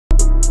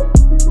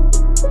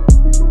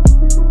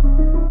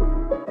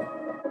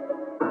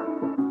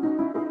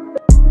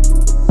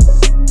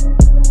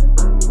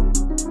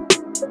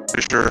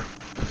sure.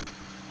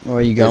 Where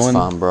are you going? It's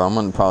fine, bro. I'm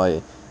gonna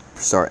probably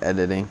start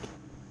editing.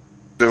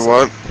 Do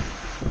what?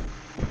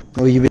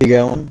 Will you be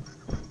going?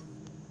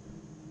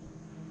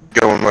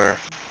 Going where?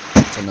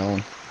 To no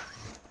one.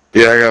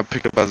 Yeah, I gotta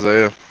pick up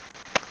Isaiah.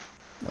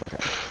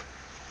 Okay.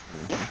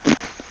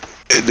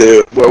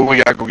 Well, we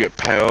gotta go get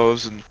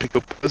pals and pick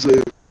up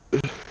Isaiah.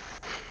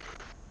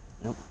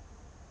 Yep.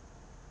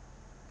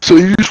 So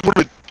you just want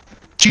a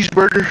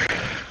cheeseburger?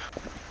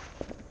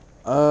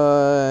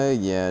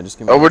 Yeah, just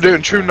give me. Oh, we're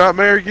doing True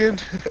Nightmare again?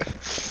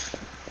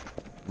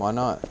 Why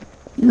not?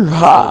 You're Good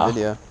high.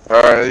 video.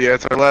 Alright, yeah,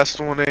 it's our last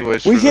one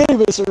anyways. We can't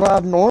even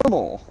survive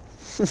normal.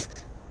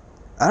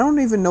 I don't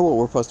even know what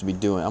we're supposed to be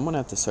doing. I'm gonna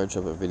have to search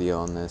up a video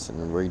on this and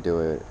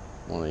redo it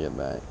when we get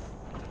back.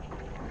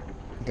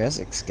 I guess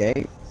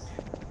escape.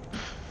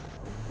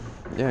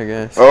 Yeah, I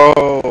guess.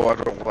 Oh, I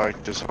don't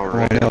like this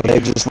already. Oh no, they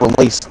just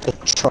released the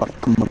truck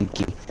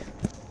monkey.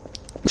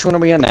 Which one are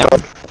we in now?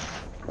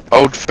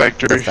 Old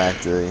Factory. The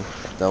factory.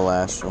 The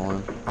last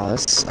one. Oh,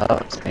 this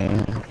sucks,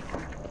 man.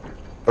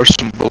 There's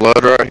some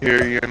blood right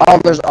here, you know? Oh,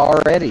 there's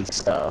already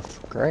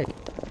stuff. Great.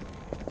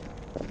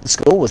 The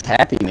school was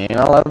happy, man.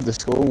 I love the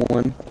school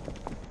one.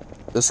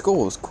 The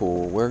school was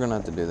cool. We're gonna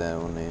have to do that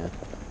one, man.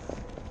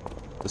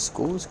 The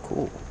school is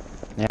cool.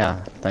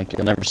 Yeah, I think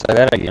you'll never say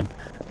that again.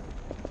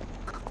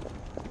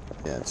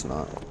 Yeah, it's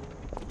not.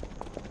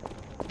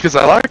 Because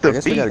I like the I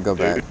guess beat, we gotta go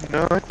back. dude.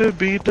 Not the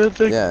beat of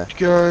the Yeah.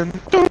 gun.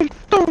 Dun,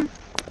 dun.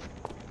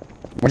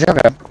 Where'd y'all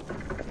go?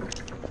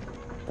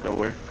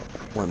 Nowhere.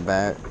 Went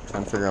back,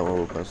 trying to figure out where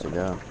we're supposed to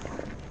go.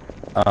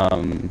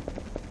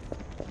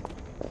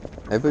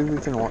 Maybe we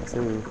can walk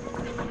through.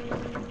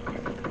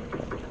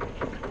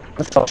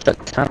 This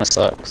flashlight kinda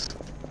sucks.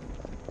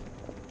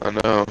 I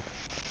know.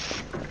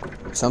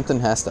 Something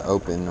has to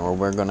open, or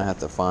we're gonna have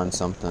to find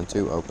something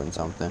to open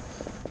something.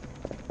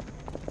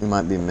 We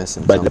might be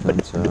missing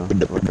something, so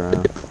look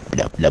around.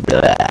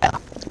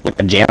 With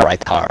a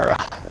generator.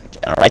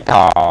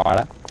 Generator.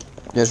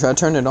 Yeah, try to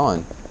turn it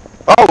on.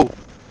 Oh!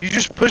 You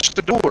just pushed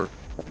the door.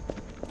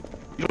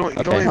 You don't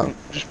Okay. even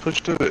just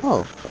push to it.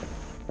 Oh,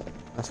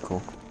 that's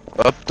cool.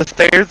 Up the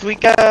stairs we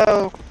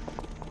go!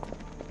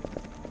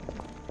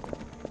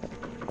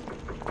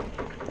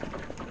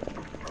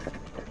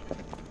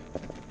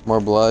 More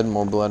blood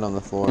on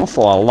the floor. I'm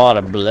full of a lot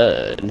of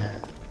blood.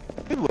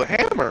 Ooh, a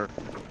hammer!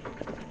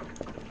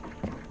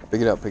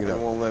 Pick it up, pick it It up.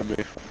 won't let me.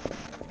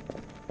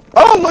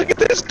 Oh, look at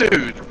this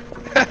dude!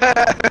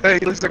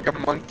 He looks like a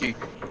monkey.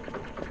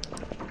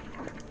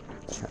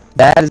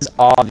 That is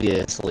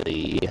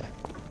obviously...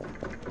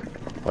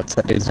 What's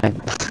that dude's name?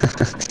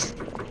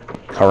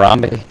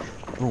 Harambe.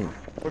 Boom.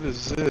 What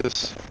is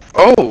this?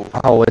 Oh!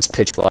 Oh, it's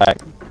pitch black.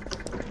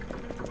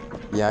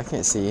 Yeah, I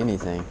can't see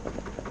anything.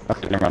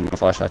 Okay, never mind, my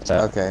flashlight's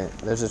out. Okay,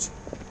 there's a...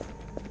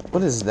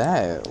 What is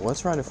that?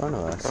 What's right in front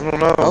of us? I don't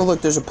know. Oh,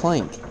 look, there's a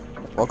plank.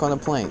 Walk on the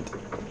plank.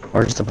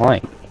 Where's the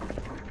plank?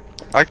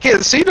 I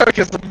can't see that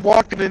because I'm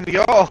walking into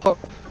y'all.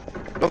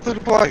 Go through the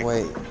plank.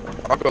 Wait,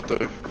 I'll go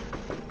through.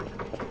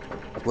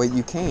 wait,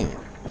 you can't.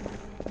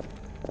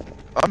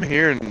 I'm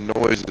hearing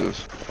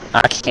noises.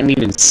 I can't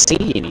even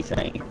see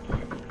anything.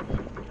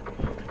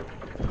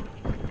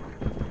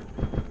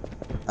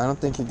 I don't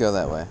think you go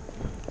that way.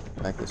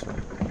 Back this way.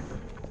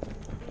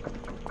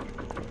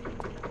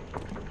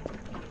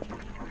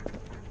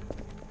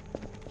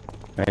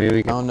 Maybe we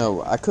I can... don't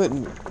know. I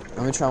couldn't...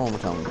 Let me try one more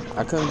time.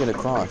 I couldn't get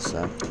across,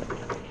 so...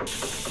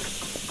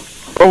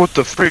 Oh, what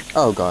the freak?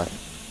 Oh, God.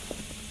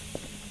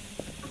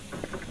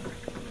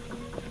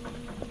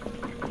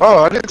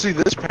 Oh, I didn't see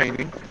this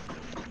painting.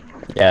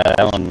 Yeah,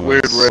 that one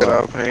Weird was... red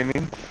eye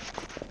painting.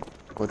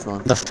 Which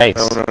one? The face.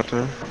 That one right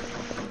there.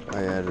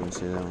 Oh, yeah, I didn't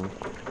see that one.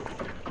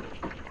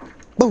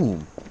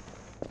 Boom!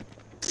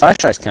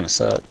 Flashlights kinda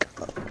suck.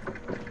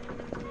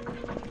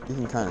 You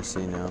can kind of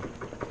see now.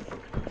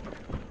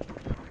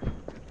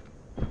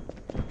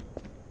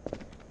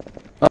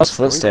 Those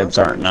footsteps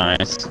aren't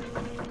nice.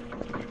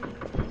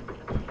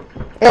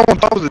 Oh, on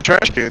top of the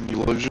trash can, you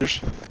losers.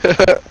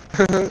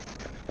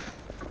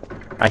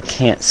 I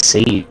can't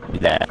see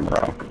that,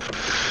 bro.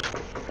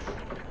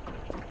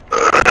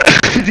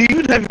 Do you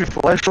even have your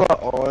flashlight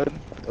on?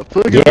 I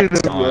feel like Yeah, I didn't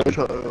it's have on. a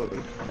flashlight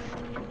on.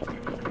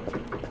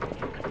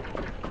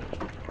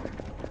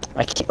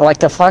 I can't, like,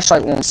 the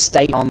flashlight won't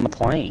stay on the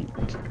plane.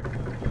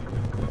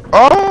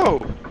 Oh!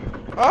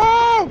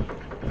 Oh!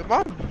 Am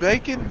I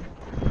making...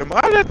 Am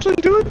I actually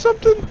doing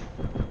something?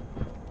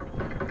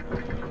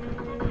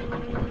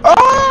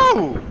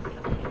 Oh!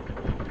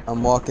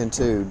 I'm walking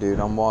too, dude.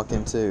 I'm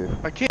walking too.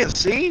 I can't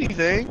see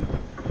anything.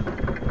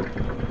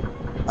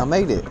 I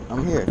made it.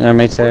 I'm here. Yeah,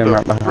 me too, I'm Where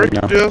right the behind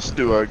frick you. else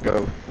do I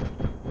go?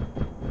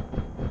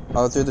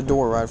 Oh, through the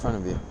door right in front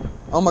of you.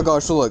 Oh my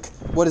gosh, look.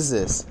 What is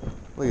this?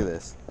 Look at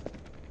this.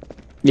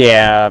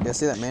 Yeah, You guys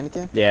see that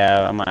mannequin?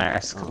 yeah, I'm gonna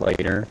ask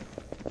later.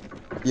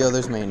 Yo,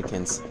 there's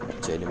mannequins.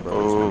 Jaden, bro.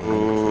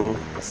 Oh.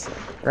 Mannequins.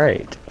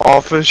 Great.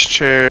 Office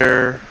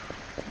chair.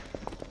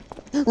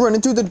 Running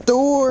through the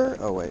door!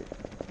 Oh, wait.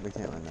 We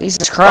can't run that.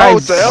 Jesus Oh, Christ!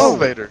 it's the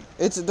elevator.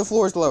 It's the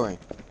floor is lowering.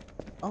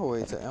 Oh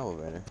wait, it's an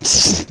elevator.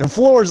 The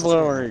floor's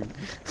lowering.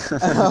 I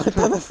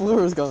thought the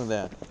floor was going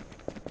down.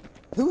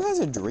 Who has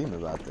a dream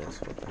about this?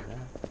 What the heck?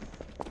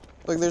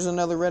 Look, there's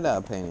another red eye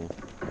painting.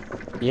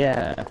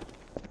 Yeah.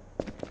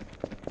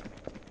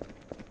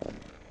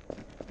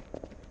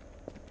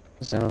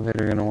 Is the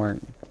elevator gonna work?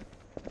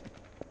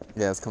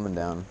 Yeah, it's coming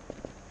down.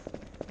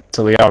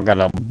 So we all got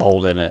a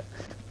bolt in it.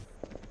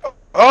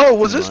 Oh,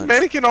 was Pretty this much.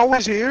 mannequin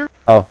always here?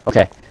 Oh,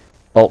 okay.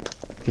 Bolt.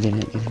 Get in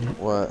it, get in it.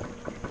 What?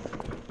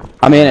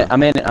 I'm in it,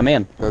 I'm in it, I'm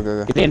in. Go, go,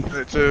 go. Get in.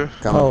 Me too.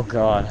 Come Oh on.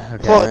 god,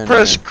 okay. We're in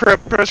Press there.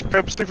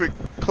 crap, see if it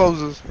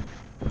closes.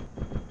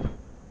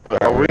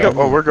 Oh, we're going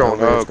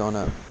Elevator's up. going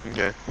up.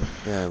 Okay.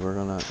 Yeah, we're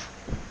going up.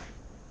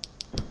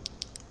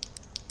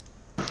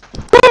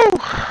 Woo!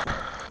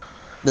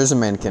 There's a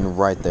mannequin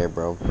right there,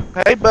 bro.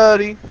 Hey,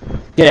 buddy.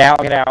 Get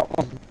out, get out.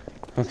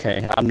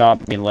 Okay, I'm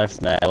not being left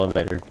in that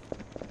elevator.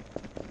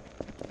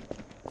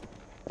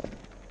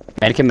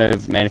 Mannequin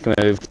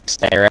move,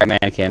 stay right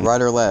mannequin. Right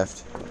or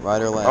left?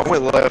 Right or I left?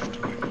 went left.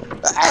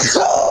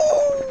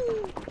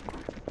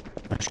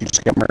 She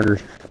just got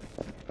murdered.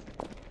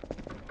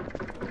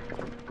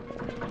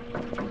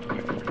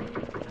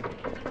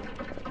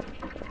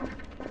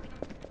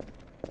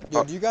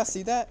 Yo, do you guys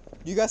see that?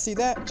 Do you guys see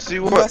that? See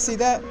Do what? you guys see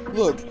that?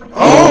 Look.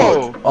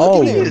 Oh! Oh,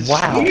 Look in there.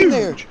 wow. Look in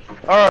there.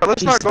 Alright,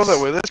 let's not go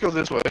that way. Let's go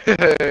this way.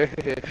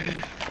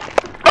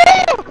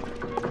 Oh!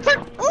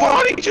 The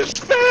body just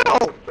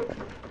fell!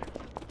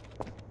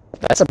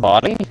 That's a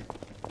body?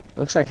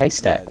 Looks like Yeah, it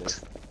haystacks.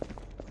 is.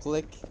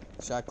 Click.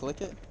 Should I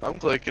click it? I'm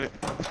clicking it.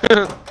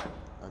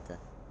 Okay.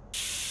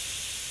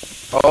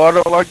 Oh, I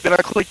don't like that I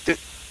clicked it.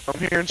 I'm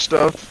hearing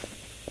stuff.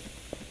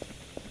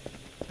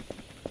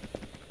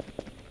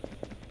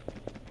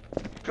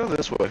 Go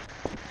this way.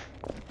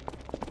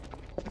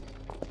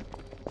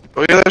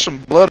 Oh yeah, there's some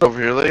blood over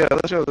here. Yeah,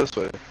 let's go this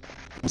way.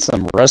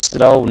 Some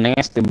rusted old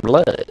nasty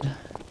blood.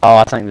 Oh,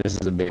 I think this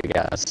is a big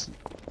ass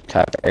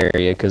type of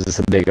area because it's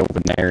a big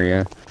open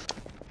area.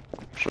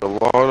 There's a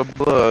lot of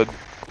blood.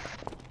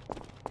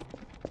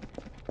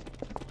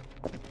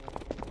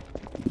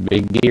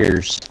 Big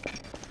gears.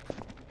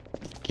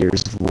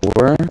 Gears of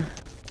war.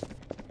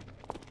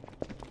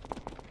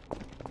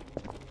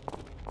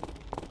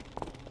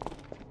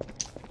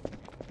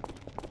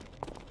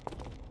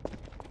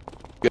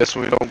 Guess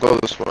we don't go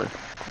this way.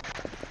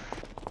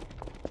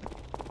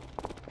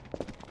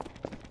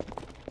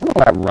 I don't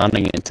know about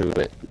running into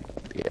it.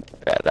 Be a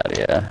bad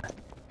idea.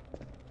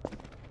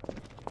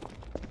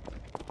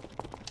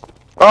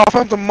 Oh, I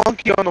found the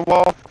monkey on the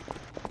wall.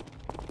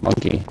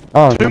 Monkey.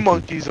 Oh, Two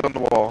monkey. monkeys on the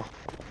wall.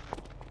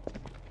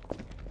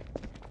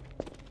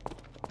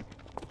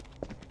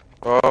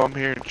 Oh, I'm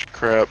hearing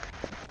crap.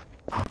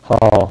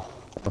 Oh,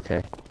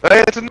 okay.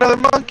 Hey, it's another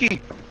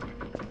monkey!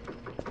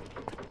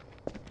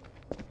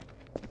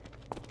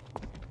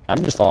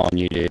 I'm just following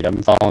you, dude.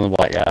 I'm following the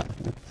black guy.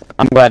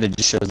 I'm glad it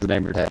just shows the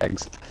neighbor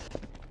tags.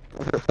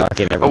 I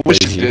can't ever I wish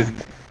please it you.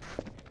 didn't.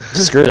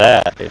 Screw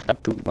that, dude. I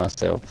pooped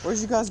myself. Where'd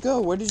you guys go?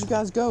 Where did you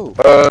guys go?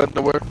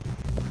 Nowhere.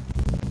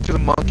 To the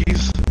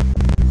monkeys.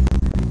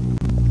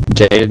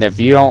 Jaden, if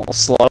you don't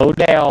slow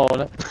down.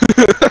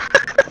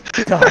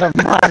 God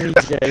almighty,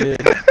 Jaden.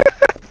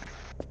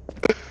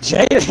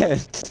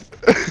 Jaden!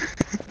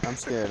 I'm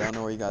scared. I don't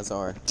know where you guys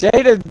are.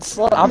 Jaden,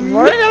 slow. I'm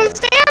running out of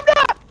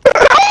stamina!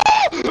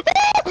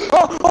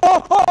 Oh,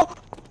 oh, oh!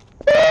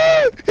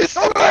 It's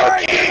the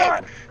Alright, monkey! you're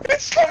not-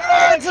 It's the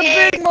It's a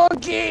monkey! big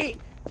monkey!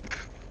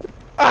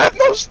 I have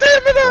no Oh, man.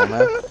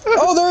 stamina!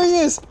 Oh, there he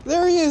is!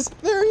 There he is!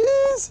 There he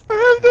is! I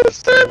have no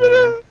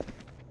stamina!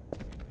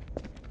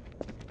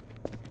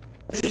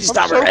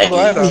 Stop I'm so running.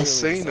 glad Really I've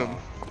seen saw. him.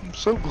 I'm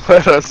so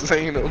glad I've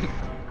seen him.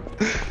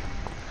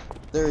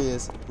 There he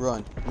is.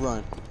 Run.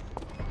 Run.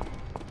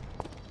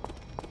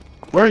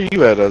 Where are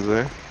you at,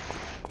 Isaiah?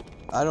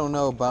 I don't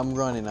know, but I'm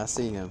running. I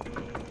see him.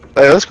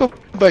 Hey, let's go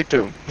back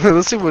to him.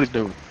 Let's see what he's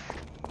doing.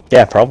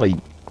 Yeah, probably.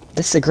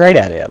 This is a great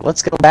idea.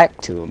 Let's go back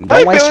to him. Don't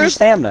Hey, waste your Billy.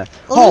 stamina.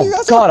 Oh, you Oh,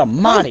 guys God are-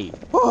 almighty.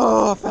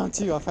 Oh, I found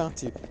you. I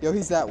found you. Yo,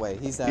 he's that way.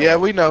 He's that Yeah,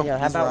 way. we know. Yeah,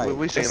 how He's about right.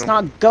 we seen let's him.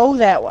 not go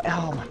that way.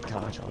 Oh my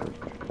God.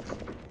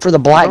 For the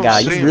black don't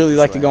guy, see you him really this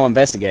like to way. go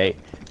investigate.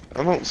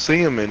 I don't see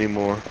him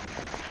anymore.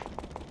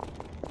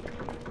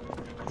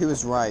 He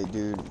was right,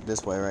 dude.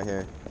 This way, right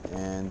here.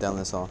 And down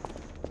this hall.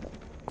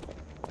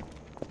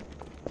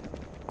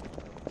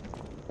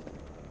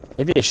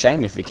 It'd be a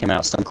shame if he came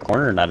out some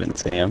corner and I didn't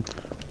see him.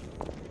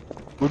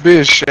 Would be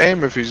a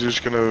shame if he's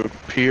just gonna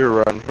appear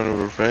right in front of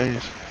our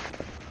face.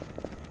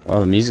 Well,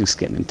 the music's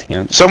getting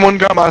intense. Someone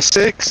got my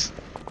 6.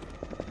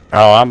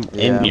 Oh, I'm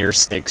Yeah. in your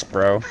sticks,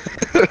 bro.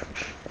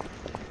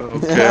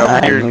 Okay, I'm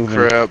I'm hearing moving.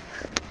 crap.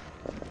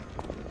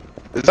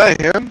 Is that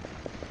him?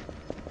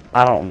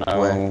 I don't know.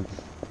 Where?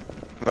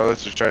 No,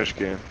 that's a trash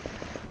can.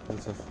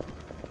 That's a-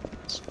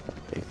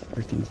 Big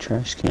freaking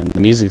trash can. The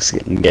music's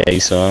getting gay,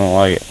 so I don't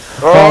like it.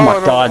 Oh, Oh I my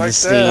don't God, like the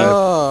steam. that.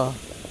 Oh.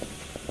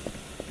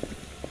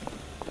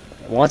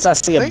 Once I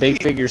see a think big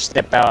he- figure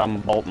step out, I'm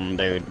bolting,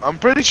 dude. I'm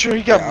pretty sure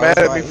he got Yeah, I mad was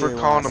at me right for here when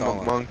calling I him saw a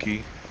him.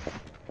 monkey.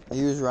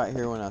 He was right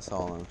here when I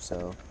saw him,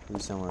 so he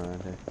was somewhere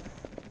around here.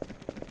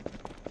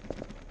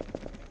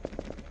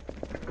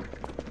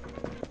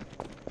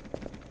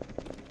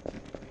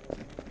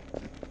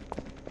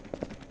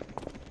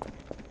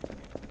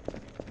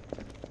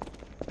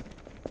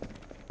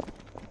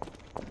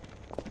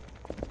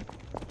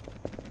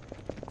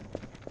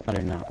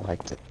 do not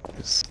like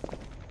this.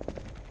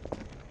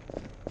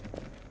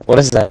 What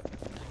is that?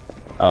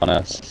 Oh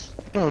no.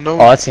 No, no.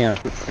 Oh, that's him.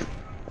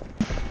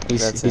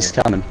 He's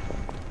coming.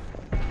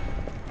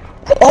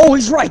 Oh,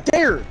 he's right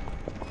there!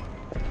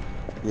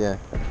 Yeah.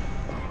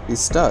 He's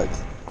stuck.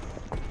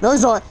 No,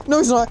 he's not! No,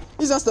 he's not!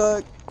 He's not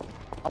stuck!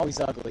 Oh, he's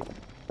ugly.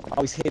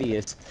 Oh, he's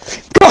hideous.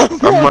 I'm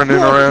running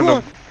around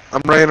him.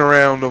 I'm running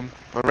around him.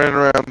 I'm running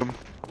around him.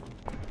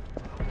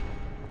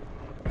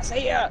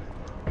 See ya!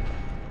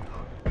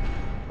 I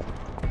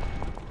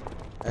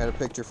got a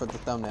picture for the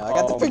thumbnail. I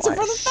got the picture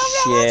for the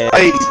thumbnail! Shit.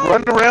 Hey,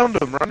 run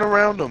around him. Run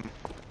around him.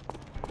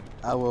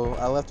 I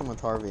left him with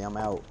Harvey. I'm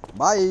out.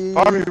 Bye!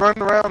 Harvey, run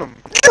around him.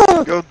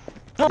 Go.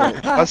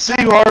 I see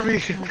you,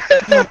 Harvey.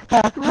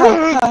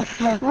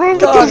 run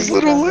with his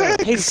little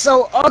leg. He's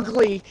so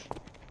ugly.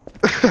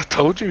 I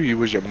told you he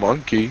was your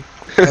monkey.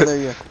 Oh, there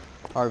you go.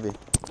 Harvey.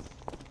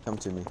 Come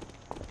to me.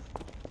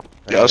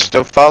 Y'all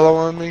still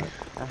following me?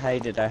 I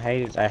hate it, I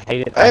hate it, I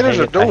hate it, Hey, I there's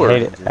hate a it, door. I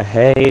hate it, I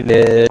hate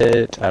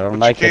it. I don't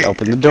like it.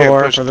 Open the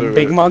door for the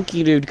big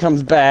monkey dude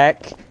comes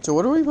back. So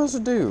what are we supposed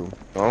to do?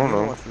 I don't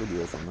know. Watch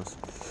videos on this.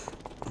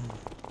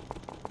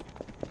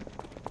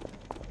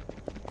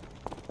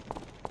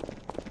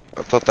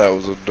 I thought that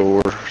was a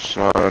door. It's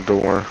not a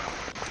door.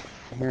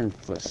 I'm hearing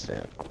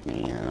footsteps.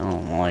 Man, I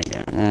don't like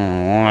it. I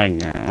don't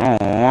like it. I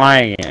don't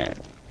like it.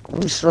 What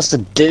are we supposed to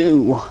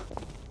do?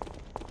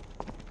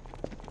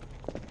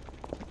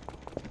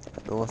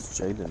 Oh, what's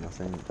Jaden, I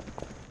think.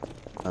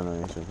 Oh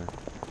no, he's over.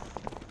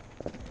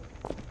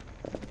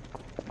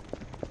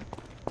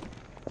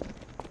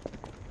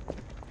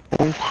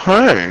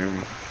 Okay.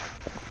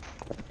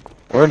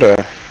 Where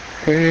the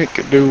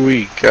heck do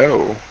we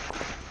go?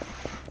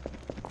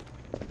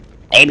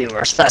 Maybe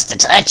we're supposed to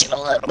touch him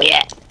a little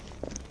bit.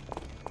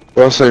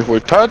 Well, see, if we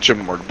touch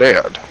him, we're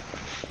dead.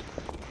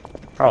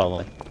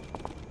 Probably.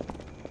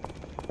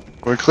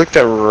 Can we click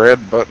that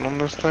red button on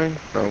this thing?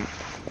 No.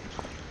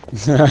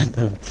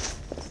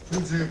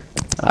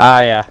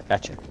 Ah, yeah,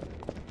 gotcha.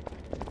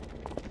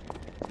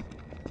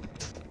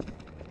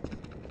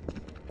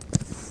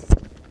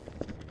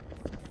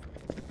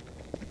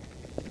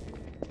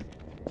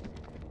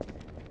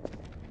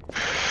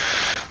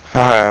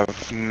 I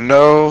have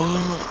no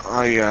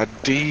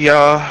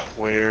idea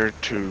where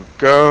to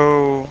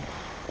go.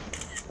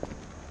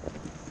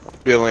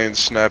 Billy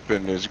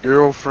snapping his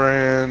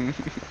girlfriend.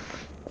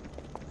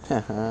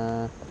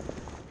 That's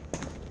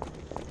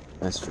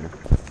true.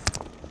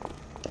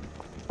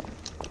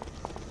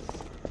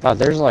 Oh,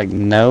 there's like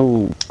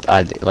no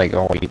idea. Like,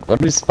 oh, what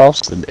are we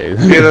supposed to do?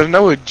 Yeah, there's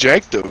no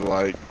objective,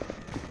 like.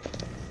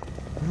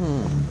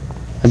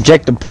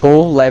 Objective: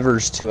 pull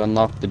levers to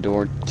unlock the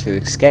door to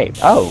escape.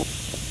 Oh.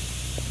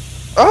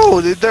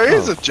 Oh, there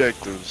is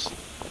objectives.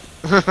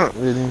 We didn't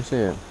even see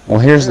it. Well,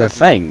 here's the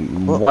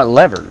thing. What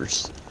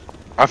levers?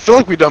 I feel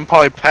like we done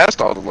probably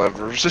passed all the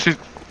levers.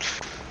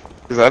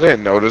 Because I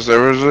didn't notice there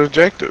was an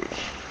objective.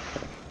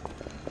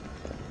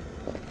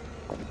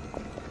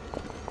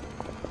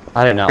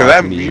 I didn't know.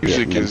 That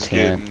music is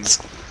getting.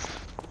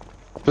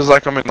 Feels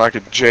like I'm in like a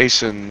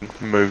Jason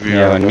movie.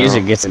 Yeah, right when now.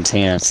 music gets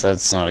intense,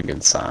 that's not a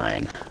good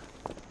sign.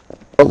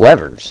 What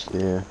levers?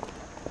 Yeah.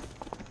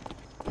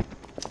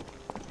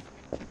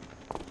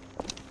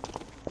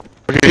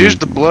 Okay, here's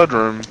the blood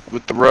room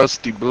with the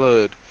rusty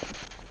blood.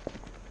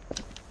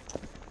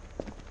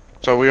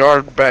 So we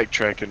are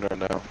backtracking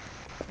right now.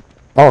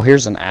 Oh,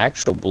 here's an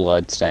actual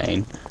blood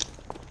stain.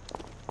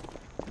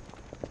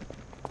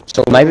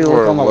 So maybe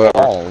look on the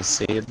walls.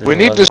 See if there's We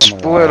need to levers on the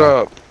split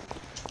wall. up.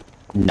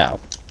 No,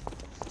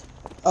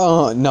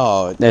 Oh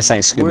no. this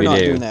ain't Scooby Doo. We're not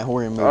doing that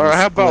horror movie. Alright,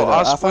 how about Split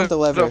up. I I found the split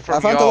lever. up from I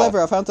found the y'all.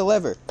 lever. I found the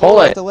lever. Pull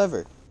I found it. the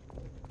lever.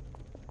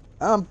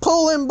 I'm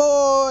pulling,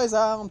 boys.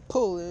 I'm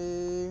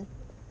pulling.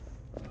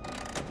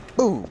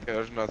 Boom. Yeah,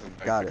 there's nothing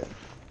back Got here. it.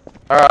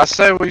 Alright, I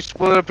say we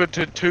split up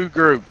into 2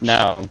 groups.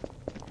 No,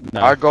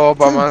 no. I go all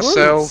by 2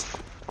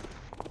 myself.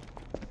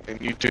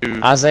 And you two.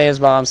 Isaiah's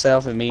by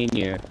himself and me and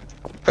you.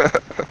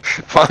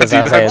 Why do you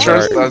not Isaiah's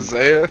trust already-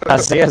 Isaiah?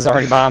 Isaiah's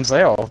already by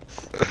himself.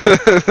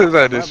 That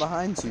Right is.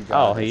 behind you guys.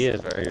 Oh, he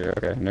is right here.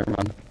 Okay, never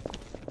mind.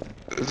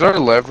 Is there a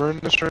lever in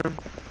this room?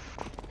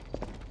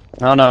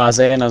 Oh no,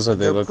 Isaiah knows what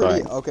they They're look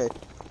pretty, like. okay.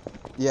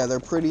 Yeah, they're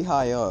pretty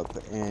high up,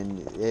 and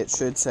it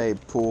should say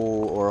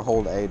pull or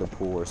hold A to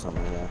pull or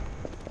something like that.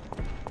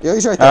 Yo,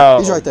 he's right there. Oh,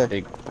 He's right there.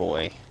 big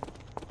boy.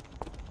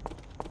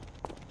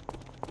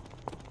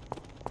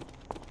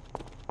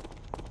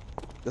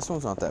 This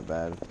one's not that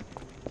bad.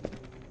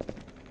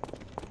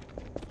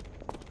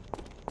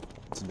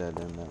 It's a dead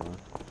end, that one.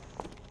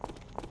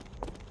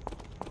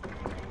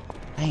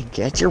 Hey,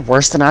 get you're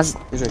worse than us,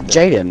 He's right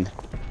there. Jaden.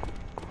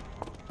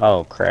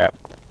 Oh crap!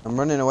 I'm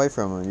running away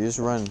from him. You just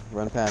run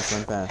past,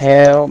 run past.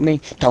 Help me!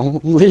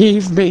 Don't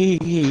leave me!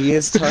 He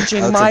is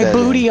touching Oh, it's a my dead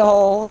booty end.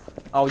 hole.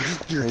 Oh,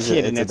 you're It's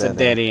kidding! a It's a dead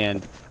dead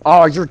end.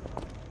 Oh, you're,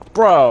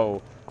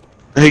 bro.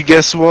 Hey,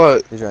 guess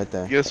what? He's right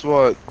there. Guess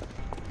what?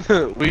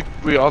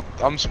 we all.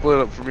 I'm split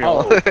up from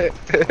y'all.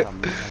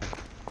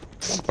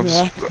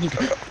 Oh.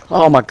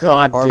 Oh my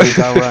God, Harvey, dude.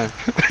 go run.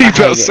 He's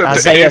Bell said the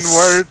Isaiah,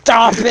 N-word.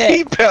 stop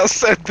it! Bell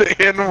said the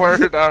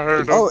N-word. I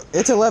heard him. Oh,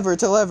 it's a lever.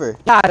 It's a lever.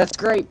 Yeah, that's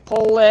great.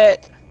 Pull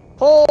it.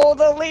 Pull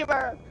the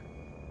lever.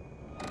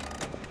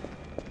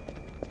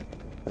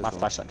 My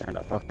flashlight turned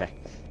off. Okay.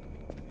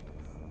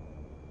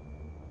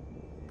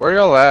 Where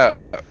y'all at?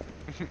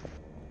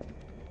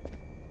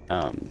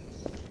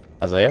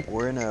 Isaiah?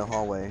 We're in a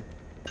hallway.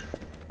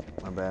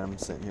 My bad, I'm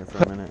sitting here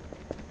for a minute.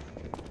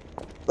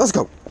 Let's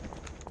go!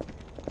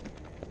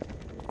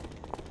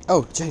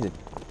 Oh, Jaden.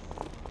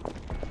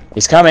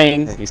 He's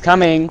coming. Hey. He's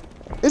coming.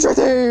 It's right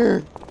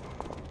there!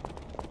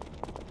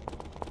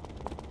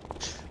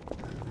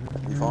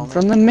 You follow me?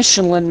 From the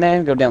Michelin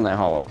Man. Go down that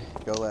hallway.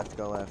 Go left,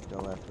 go left, go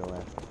left, go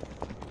left.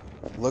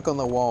 Look on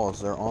the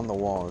walls. They're on the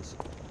walls.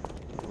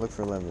 Look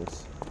for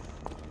levers.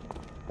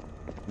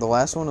 The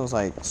last one was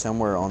like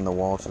somewhere on the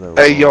wall to the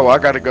right. Hey, yo, I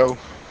gotta go.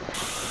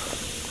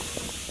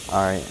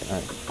 Alright,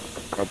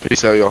 alright.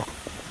 Peace out, y'all.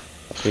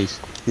 Peace.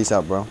 Peace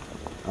out, bro.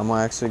 I'm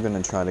actually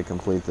gonna try to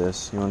complete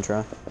this. You wanna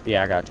try?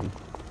 Yeah, I got you.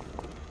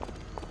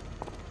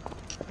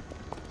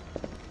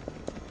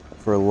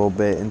 For a little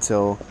bit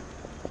until...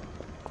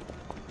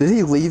 Did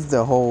he leave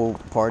the whole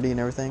party and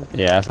everything?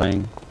 Yeah, I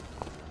think.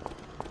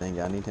 Dang,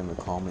 I need him to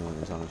call me when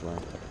he's on his way.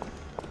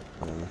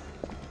 Whatever.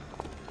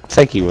 I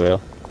think he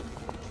will.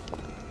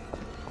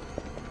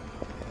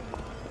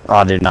 Oh,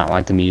 I did not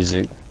like the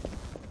music.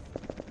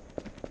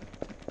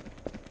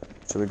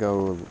 Should we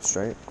go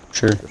straight?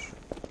 Sure.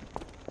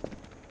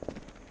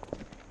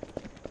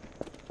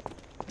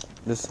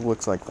 This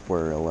looks like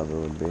where a lever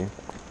would be.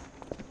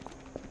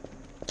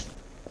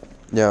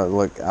 Yeah,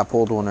 look, I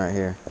pulled one right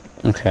here.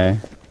 Okay.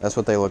 That's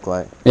what they look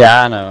like.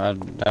 Yeah, I know.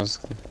 That was...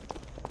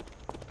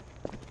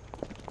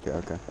 Okay,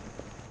 okay.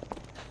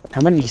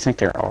 How many do you think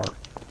there are?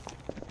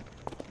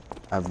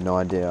 I have no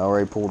idea. I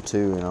already pulled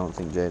 2 and I don't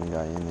think Jaden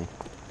got any.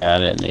 Yeah, I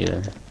didn't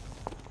either.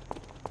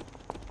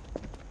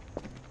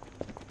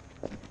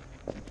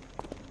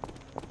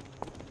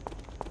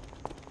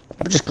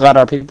 I'm just glad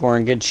our people are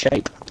in good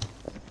shape.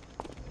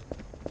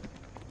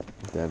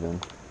 Devin.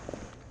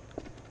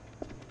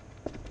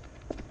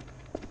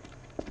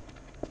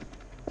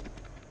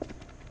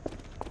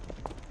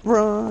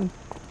 Run!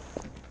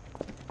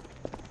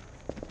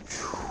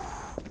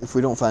 If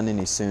we don't find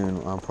any soon,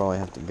 I'll probably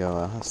have to go.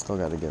 I still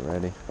got to get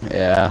ready.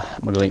 Yeah,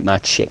 I'm gonna eat my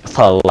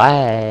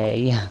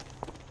Chick-fil-A.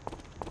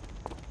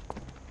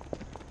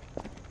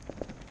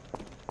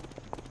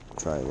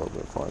 Try a little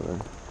bit farther.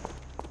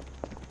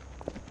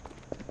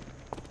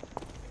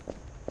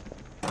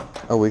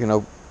 Oh, we can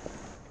open.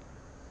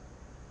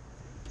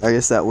 I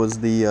guess that was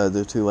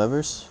the 2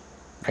 levers.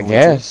 I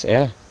guess,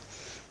 yeah.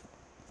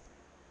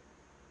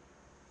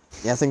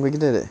 Yeah, I think we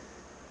did it.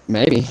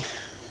 Maybe.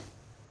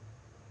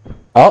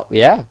 Oh,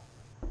 yeah.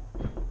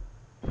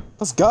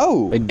 Let's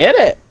go. We did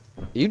it.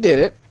 You did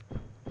it.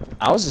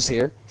 I was just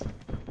here.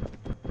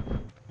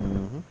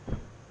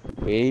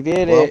 We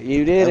did it.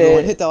 You did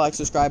everyone it. hit that like,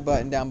 subscribe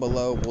button down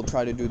below. We'll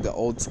try to do the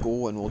old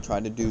school, and we'll try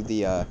to do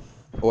the, oh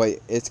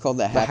wait, it's called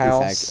the Happy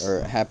house.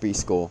 or Happy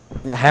School.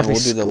 Happy We'll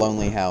do the School.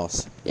 Lonely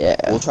House. Yeah.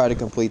 We'll try to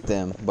complete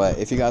them, but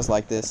if you guys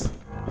like this,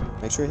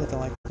 make sure you hit the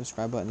like and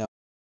subscribe button.